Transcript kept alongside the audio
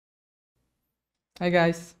Hi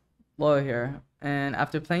guys, Loa here, and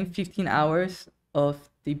after playing 15 hours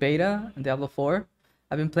of the beta in Diablo 4,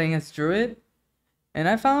 I've been playing as Druid, and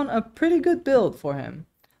I found a pretty good build for him.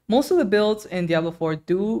 Most of the builds in Diablo 4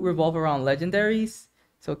 do revolve around legendaries,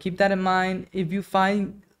 so keep that in mind. If you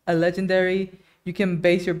find a legendary, you can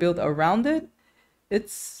base your build around it.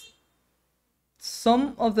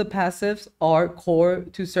 Some of the passives are core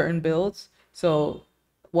to certain builds, so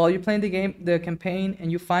while you're playing the campaign, and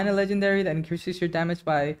you find a legendary that increases your damage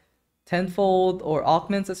by tenfold or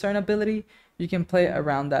augments a certain ability, you can play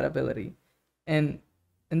around that ability. And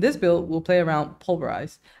in this build, we'll play around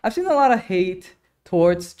Pulverize. I've seen a lot of hate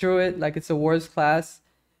towards Druid, like it's the worst class.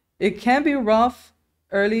 It can be rough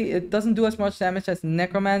early. It doesn't do as much damage as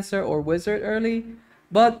Necromancer or Wizard early,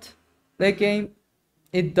 but late game,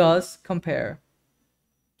 it does compare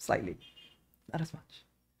slightly. Not as much.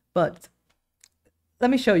 But let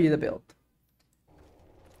me show you the build.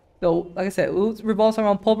 So, like I said, it revolves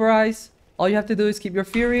around Pulverize. All you have to do is keep your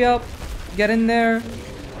Fury up, get in there,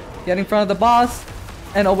 get in front of the boss,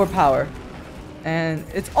 and overpower. And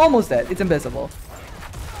it's almost dead. It's invisible.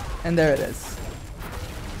 And there it is.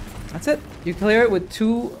 That's it. You clear it with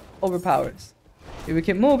 2 overpowers. If you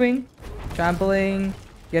keep moving, trampling,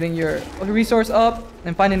 getting your resource up,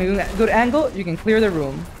 and finding a good angle, you can clear the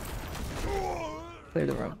room. Clear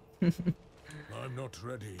the room. I'm not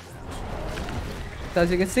ready yet. So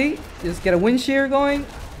as you can see, you just get a wind shear going,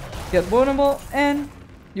 get vulnerable, and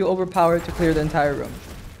you overpower to clear the entire room.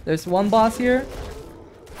 There's one boss here.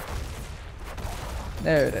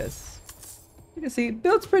 There it is. You can see,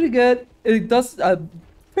 build's pretty good. It does a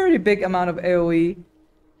pretty big amount of AoE,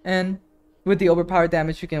 and with the overpowered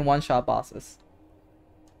damage, you can one-shot bosses.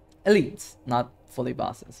 Elites, not fully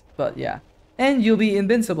bosses, but yeah. And you'll be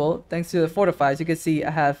invincible thanks to the Fortify. As you can see,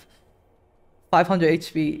 I have 500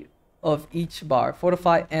 HP of each bar,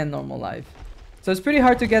 Fortify and normal life. So it's pretty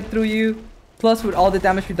hard to get through you. Plus, with all the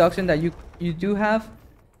damage reduction that you do have,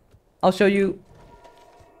 I'll show you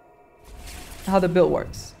how the build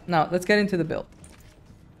works. Now, let's get into the build.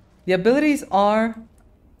 The abilities are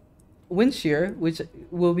Wind Shear, which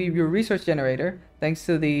will be your resource generator, thanks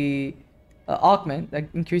to the augment that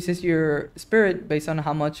increases your spirit based on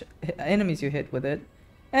how much enemies you hit with it.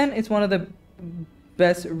 And it's one of the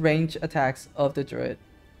best range attacks of the Druid.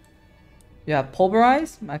 You have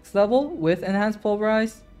Pulverize, max level, with enhanced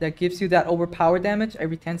Pulverize that gives you that overpower damage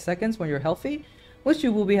every 10 seconds when you're healthy, which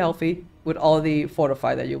you will be healthy with all the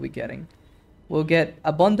Fortify that you'll be getting. We'll get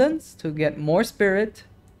Abundance to get more spirit,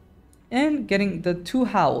 and getting the 2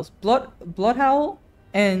 howls, Blood Howl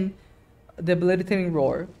and the Debilitating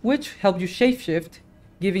Roar, which help you shapeshift,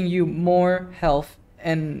 giving you more health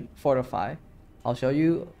and Fortify. I'll show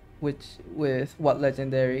you with what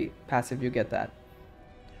legendary passive you get that.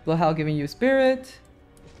 Blood Howl giving you spirit,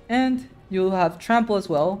 and you'll have Trample as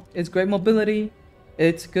well. It's great mobility,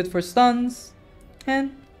 it's good for stuns,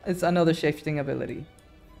 and it's another shapeshifting ability.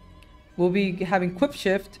 We'll be having Quick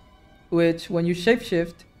Shift, which when you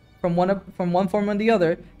shapeshift from one form or the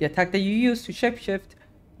other, the attack that you use to shapeshift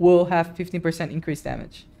will have 15% increased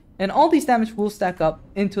damage. And all these damage will stack up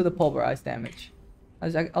into the Pulverized damage.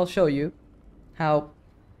 As I'll show you how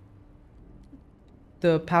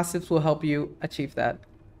the passives will help you achieve that.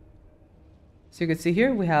 So you can see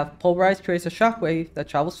here, we have Pulverize creates a shockwave that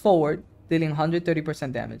travels forward, dealing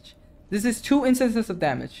 130% damage. This is 2 instances of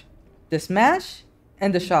damage. The smash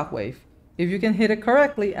and the shockwave. If you can hit it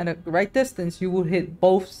correctly at the right distance, you will hit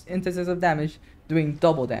both instances of damage, doing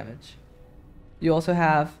double damage. You also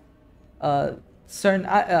have certain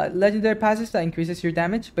legendary passives that increases your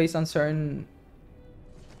damage based on certain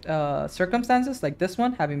circumstances, like this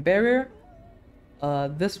one having barrier,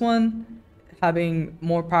 this one having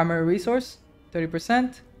more primary resource,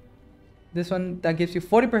 30%. This one that gives you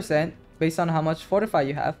 40% based on how much Fortify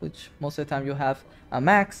you have, which most of the time you'll have a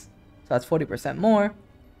max, so that's 40% more.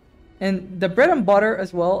 And the bread and butter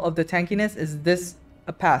as well of the tankiness is this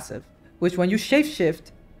passive, which when you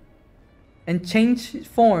shapeshift and change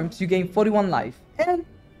forms, you gain 41 life. And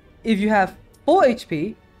if you have full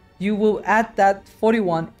HP, you will add that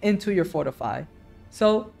 41 into your Fortify.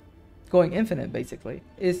 So going infinite basically,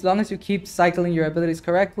 as long as you keep cycling your abilities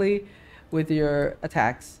correctly with your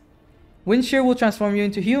attacks. Wind Shear will transform you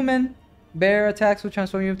into human, bear attacks will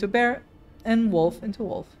transform you into bear, and wolf into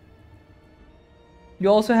wolf. You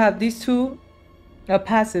also have these 2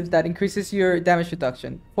 passives that increases your damage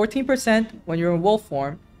reduction. 14% when you're in wolf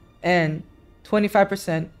form, and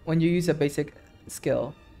 25% when you use a basic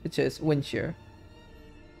skill, which is Wind Shear.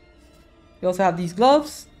 You also have these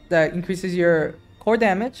gloves that increases your core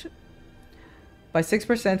damage by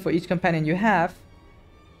 6% for each companion you have.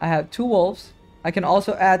 I have 2 wolves, I can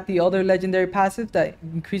also add the other legendary passive that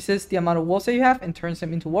increases the amount of wolves that you have and turns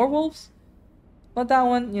them into werewolves. But that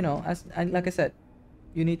one, you know, like I said,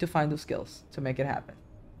 you need to find those skills to make it happen.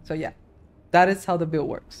 So yeah, that is how the build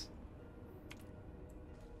works.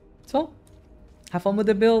 So, have fun with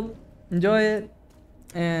the build, enjoy it,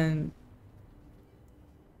 and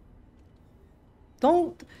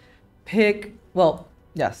don't pick, well,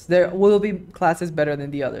 yes, there will be classes better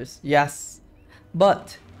than the others, yes,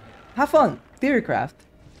 but have fun, theorycraft.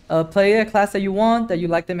 Play a class that you want, that you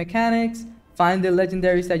like the mechanics, find the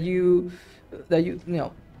legendaries that you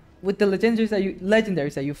know, with the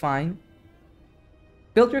legendaries that you find,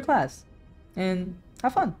 build your class, and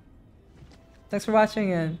have fun. Thanks for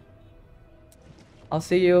watching, and I'll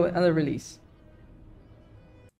see you at the release.